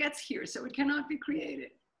never gets here, so it cannot be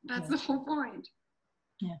created. That's the whole point.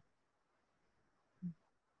 Yeah.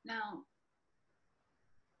 Now,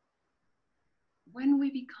 when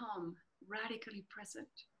we become radically present,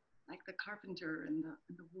 like the carpenter and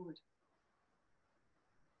the wood,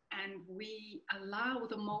 and we allow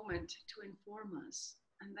the moment to inform us,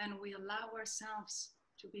 and then we allow ourselves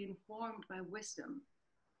to be informed by wisdom,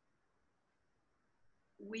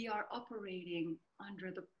 we are operating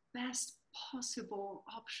under the best possible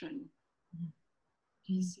option.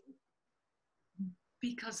 You see?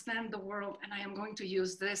 Because then the world, and I am going to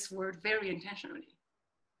use this word very intentionally,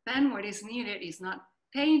 then what is needed is not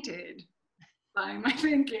tainted by my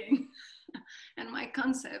thinking and my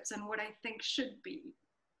concepts and what I think should be,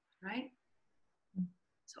 right?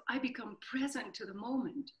 So I become present to the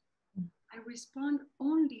moment. I respond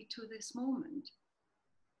only to this moment.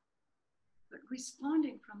 But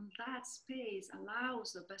responding from that space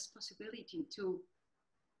allows the best possibility to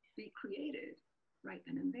be created right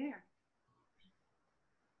then and there.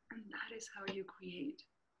 And that is how you create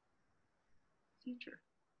future,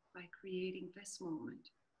 by creating this moment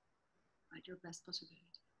at your best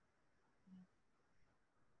possibility.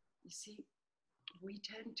 You see, we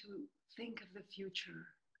tend to think of the future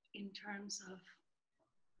in terms of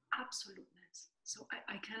absoluteness. So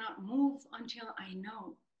I cannot move until I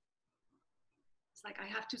know. It's like I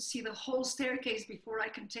have to see the whole staircase before I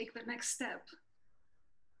can take the next step,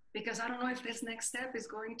 because I don't know if this next step is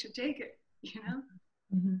going to take it, you know?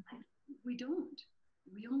 Mm-hmm. We don't.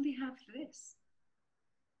 We only have this.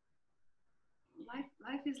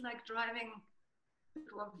 Life is like driving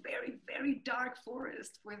through a very, very dark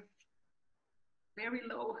forest with very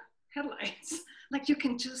low headlights. Like you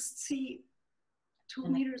can just see 2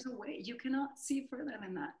 meters away. You cannot see further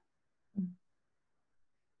than that.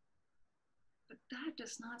 But that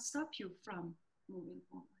does not stop you from moving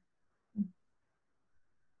forward.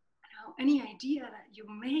 Now, any idea that you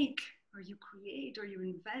make or you create or you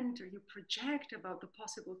invent or you project about the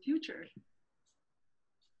possible future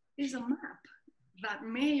is a map that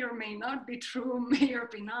may or may not be true, may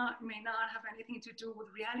not have anything to do with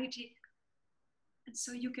reality. And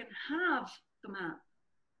so you can have the map,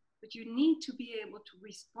 but you need to be able to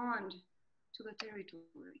respond to the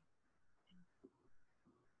territory.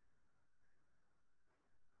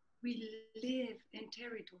 We live in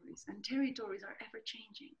territories, and territories are ever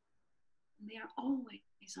changing, and they are always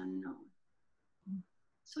unknown.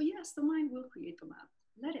 So yes, the mind will create the map.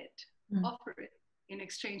 Let it offer it in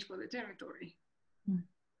exchange for the territory.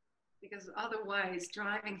 Because otherwise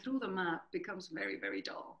driving through the map becomes very, very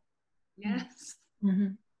dull. Yes.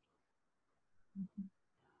 Mm-hmm.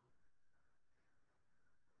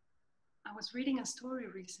 I was reading a story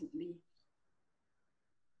recently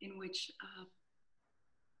in which a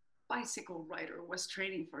bicycle rider was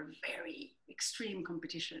training for a very extreme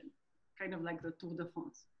competition, kind of like the Tour de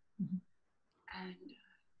France. And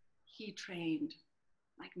he trained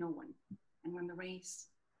like no one. And when the race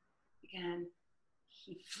began,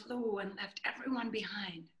 he flew and left everyone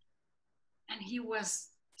behind. And he was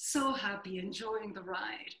so happy, enjoying the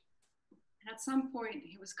ride. And at some point,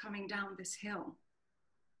 he was coming down this hill.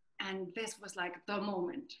 And this was like the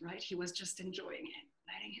moment, right? He was just enjoying it,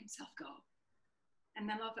 letting himself go. And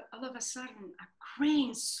then all of a sudden, a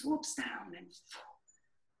crane swoops down and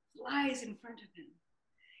flies in front of him.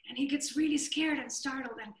 And he gets really scared and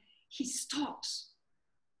startled, and he stops.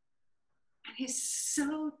 And he's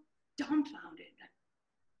so dumbfounded that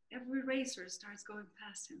every racer starts going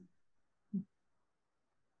past him.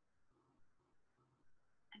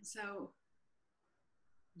 And so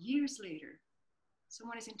years later,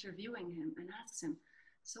 someone is interviewing him and asks him,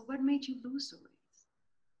 so what made you lose a race?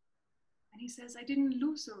 And he says, I didn't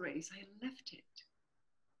lose a race, I left it.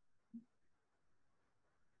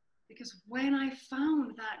 Because when I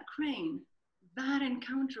found that crane, that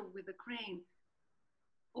encounter with the crane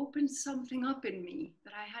opened something up in me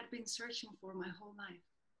that I had been searching for my whole life.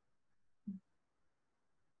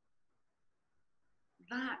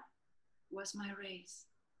 That was my race.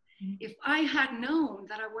 If I had known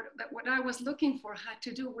that what I was looking for had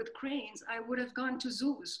to do with cranes, I would have gone to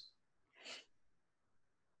zoos,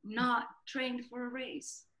 not trained for a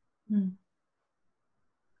race.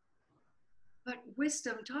 But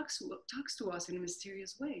wisdom talks to us in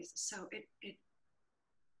mysterious ways. So it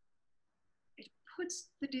puts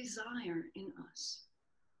the desire in us,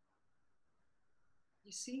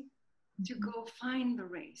 you see, to go find the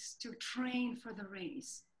race, to train for the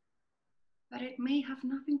race. But it may have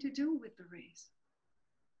nothing to do with the race.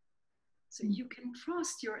 So you can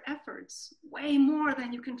trust your efforts way more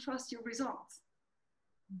than you can trust your results.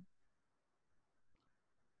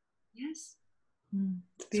 Yes? So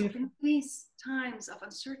in these times of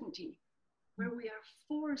uncertainty, where we are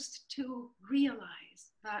forced to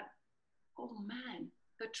realize that, oh man,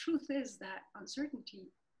 the truth is that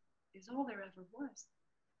uncertainty is all there ever was.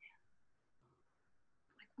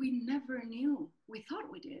 Like we never knew. We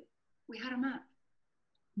thought we did. We had a map,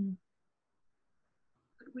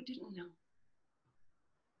 but we didn't know.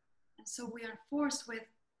 And so we are forced with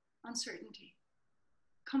uncertainty.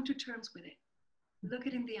 Come to terms with it. Look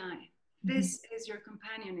it in the eye. This is your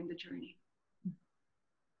companion in the journey.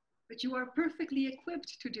 But you are perfectly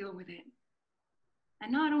equipped to deal with it.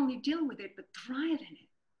 And not only deal with it, but thrive in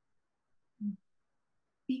it.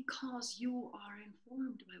 Because you are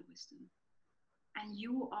informed by wisdom. And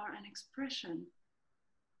you are an expression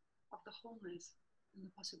of the wholeness and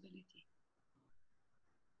the possibility.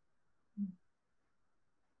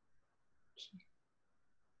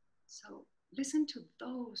 So listen to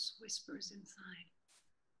those whispers inside.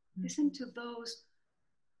 Listen to those,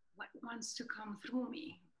 what wants to come through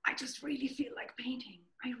me. I just really feel like painting.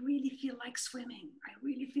 I really feel like swimming. I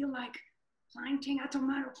really feel like planting a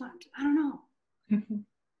tomato plant. I don't know.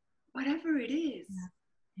 Whatever it is,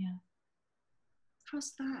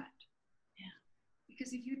 trust that.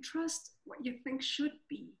 Because if you trust what you think should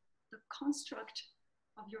be the construct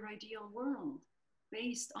of your ideal world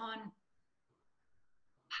based on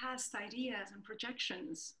past ideas and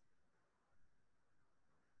projections,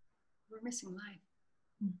 we're missing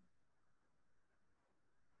life.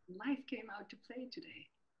 Life came out to play today.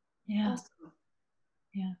 Also.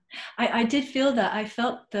 I did feel that. I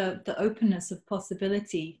felt the openness of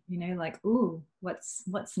possibility, you know, like, ooh, what's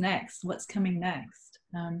next? What's coming next?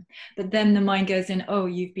 But then the mind goes in, oh,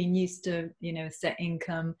 you've been used to, you know, set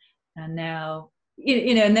income, and now,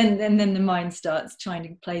 you know, and then the mind starts trying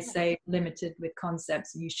to play safe, limited with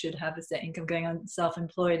concepts. You should have a set income. Going on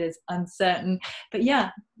self-employed is uncertain. But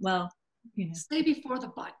well, you know. Stay before the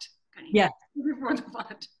butt. Yeah. Stay before the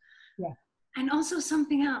butt. Yeah. And also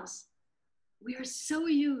something else. We are so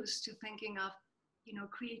used to thinking of, you know,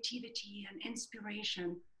 creativity and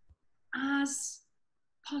inspiration as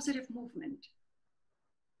positive movement.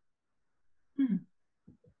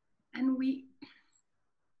 And we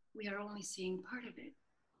are only seeing part of it.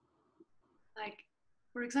 Like,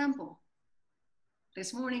 for example,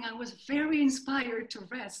 this morning I was very inspired to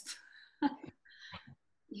rest.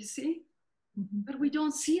 You see? But we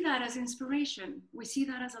don't see that as inspiration. We see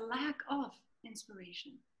that as a lack of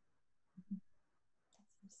inspiration.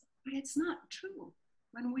 But it's not true.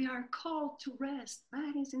 When we are called to rest,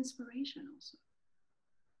 that is inspiration also.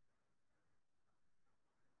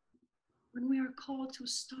 When we are called to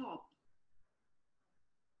stop,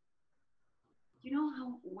 you know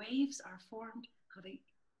how waves are formed, how they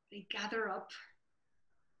gather up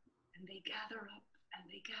and they gather up and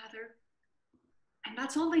they gather. And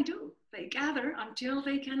that's all they do. They gather until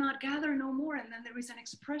they cannot gather no more. And then there is an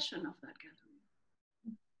expression of that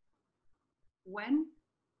gathering. When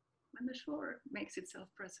the shore makes itself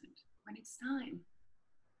present, when it's time.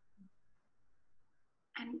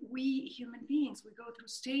 And we human beings, we go through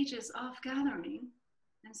stages of gathering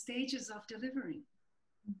and stages of delivering.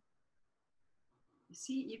 You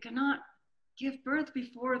see, you cannot give birth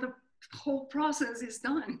before the whole process is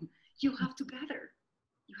done. You have to gather.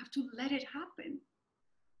 You have to let it happen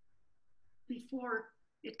before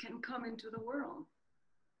it can come into the world.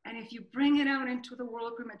 And if you bring it out into the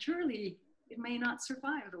world prematurely, it may not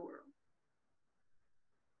survive the world.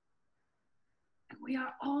 And we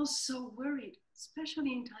are all so worried,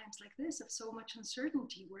 especially in times like this of so much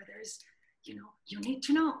uncertainty, where there's, you need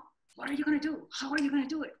to know, what are you going to do? How are you going to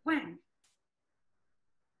do it? When?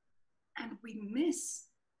 And we miss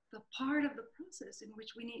the part of the process in which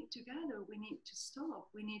we need to gather, we need to stop,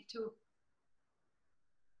 we need to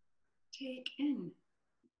take in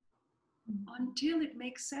until it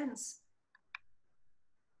makes sense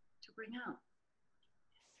to bring out.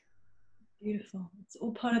 Beautiful. It's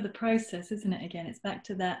all part of the process, isn't it? Again, it's back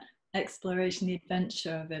to that exploration, the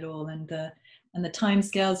adventure of it all, and the time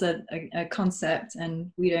scales are a concept,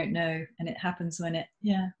 and we don't know, and it happens when it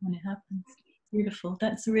happens. Beautiful.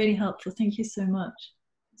 That's really helpful. Thank you so much.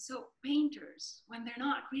 So painters, when they're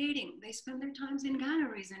not creating, they spend their times in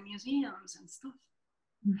galleries and museums and stuff,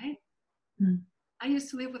 right? Mm. I used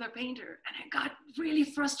to live with a painter, and it got really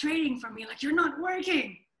frustrating for me. Like, you're not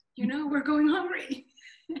working, we're going hungry.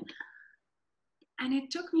 And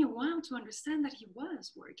it took me a while to understand that he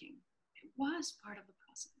was working. It was part of the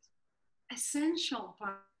process, essential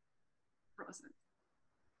part of the process.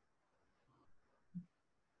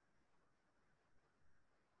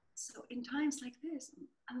 So in times like this,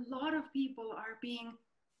 a lot of people are being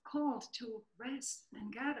called to rest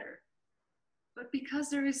and gather. But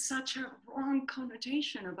because there is such a wrong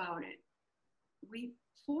connotation about it, we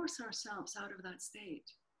force ourselves out of that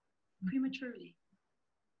state prematurely.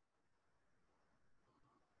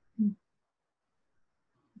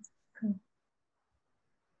 Cool.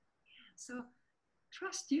 So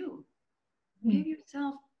trust you. Give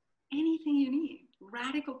yourself anything you need.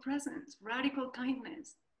 Radical presence, radical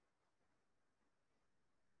kindness.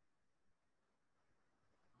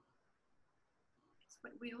 It's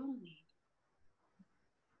what we all need.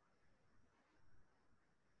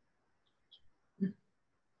 Does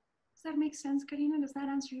that make sense, Karina? Does that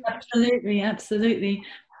answer your question? Absolutely, absolutely.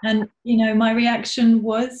 And my reaction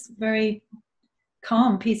was very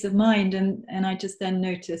calm, peace of mind, and I just then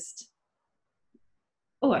noticed,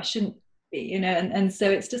 oh, I shouldn't be, and so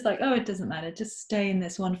it's just like, oh, it doesn't matter, just stay in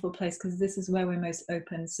this wonderful place, because this is where we're most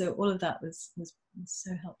open. So all of that was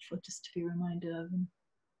so helpful just to be reminded of. And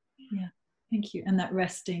yeah, thank you. And that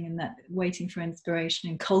resting and that waiting for inspiration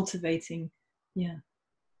and cultivating. Yeah.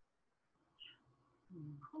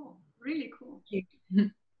 Cool. Really cool. Thank you.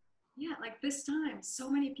 Yeah, like this time, so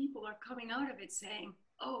many people are coming out of it saying,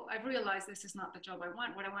 oh, I've realized this is not the job I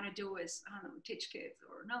want. What I want to do is, I don't know, teach kids,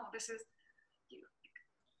 or no, this is,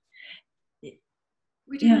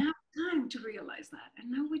 we didn't have time to realize that, and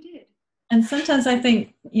now we did. And sometimes I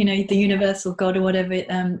think, the universal God or whatever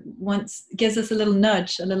once gives us a little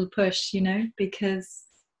nudge, a little push, because,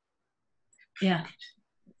 yeah,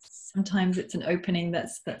 sometimes it's an opening that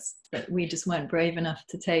we just weren't brave enough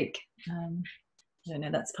to take. I don't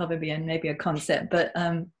know, that's probably maybe a concept, but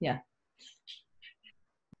yeah.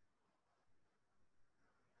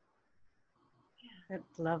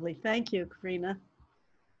 That's lovely. Thank you, Karina.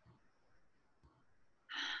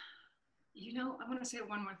 I want to say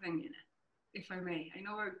one more thing, if I may. I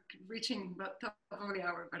know we're reaching about top of the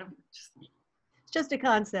hour, but It's just a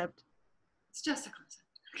concept. It's just a concept.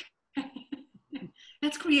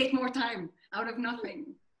 Let's create more time out of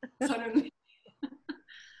nothing, suddenly.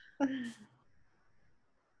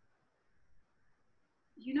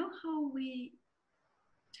 You know how we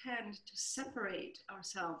tend to separate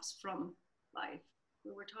ourselves from life?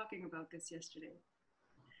 We were talking about this yesterday.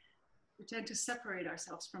 We tend to separate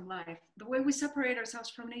ourselves from life the way we separate ourselves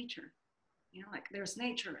from nature. Like there's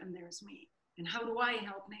nature and there's me. And how do I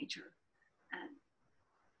help nature?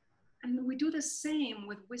 And we do the same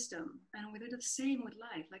with wisdom, and we do the same with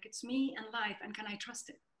life. Like it's me and life, and can I trust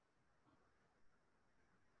it?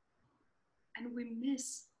 And we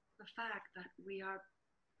miss the fact that we are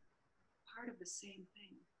part of the same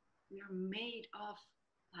thing. We are made of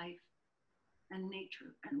life and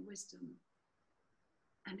nature and wisdom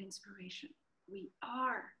and inspiration. We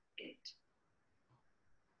are it.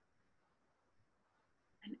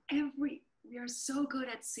 And we are so good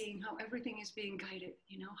at seeing how everything is being guided,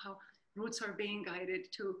 how roots are being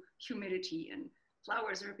guided to humidity, and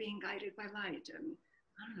flowers are being guided by light, and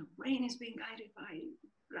I don't know, rain is being guided by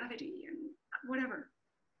gravity, and whatever.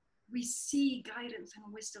 We see guidance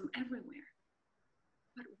and wisdom everywhere.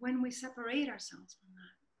 But when we separate ourselves from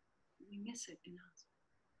that, we miss it in us.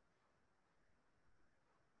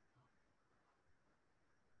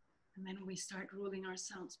 And then we start ruling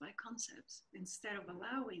ourselves by concepts instead of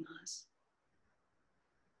allowing us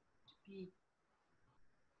to be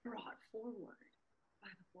brought forward by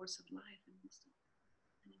the force of life and wisdom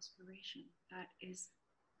and inspiration. That is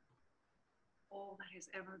all that is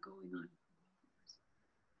ever going on.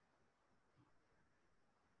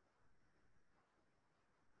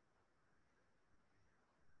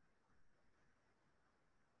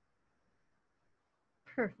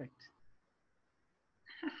 Perfect.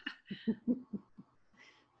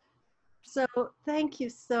 So thank you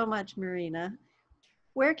so much, Marina.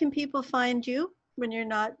 Where can people find you when you're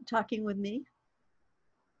not talking with me?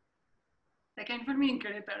 They can find me in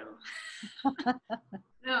Querétaro.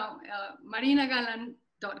 No,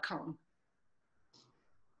 marinagalan.com.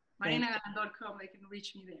 Marinagalan.com, they can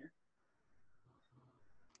reach me there.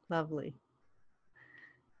 Lovely.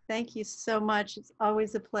 Thank you so much. It's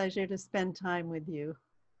always a pleasure to spend time with you.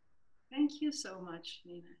 Thank you so much,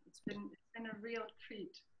 Nina. It's been a real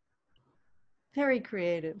treat. Very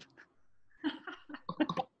creative.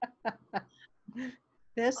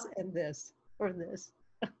 This and this, or this.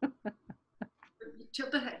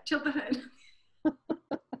 Tilt the head, tilt the head.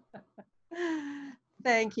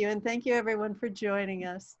 Thank you, and thank you everyone for joining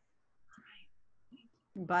us.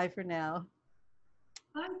 Bye for now.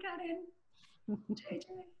 Bye, Karen. JJ.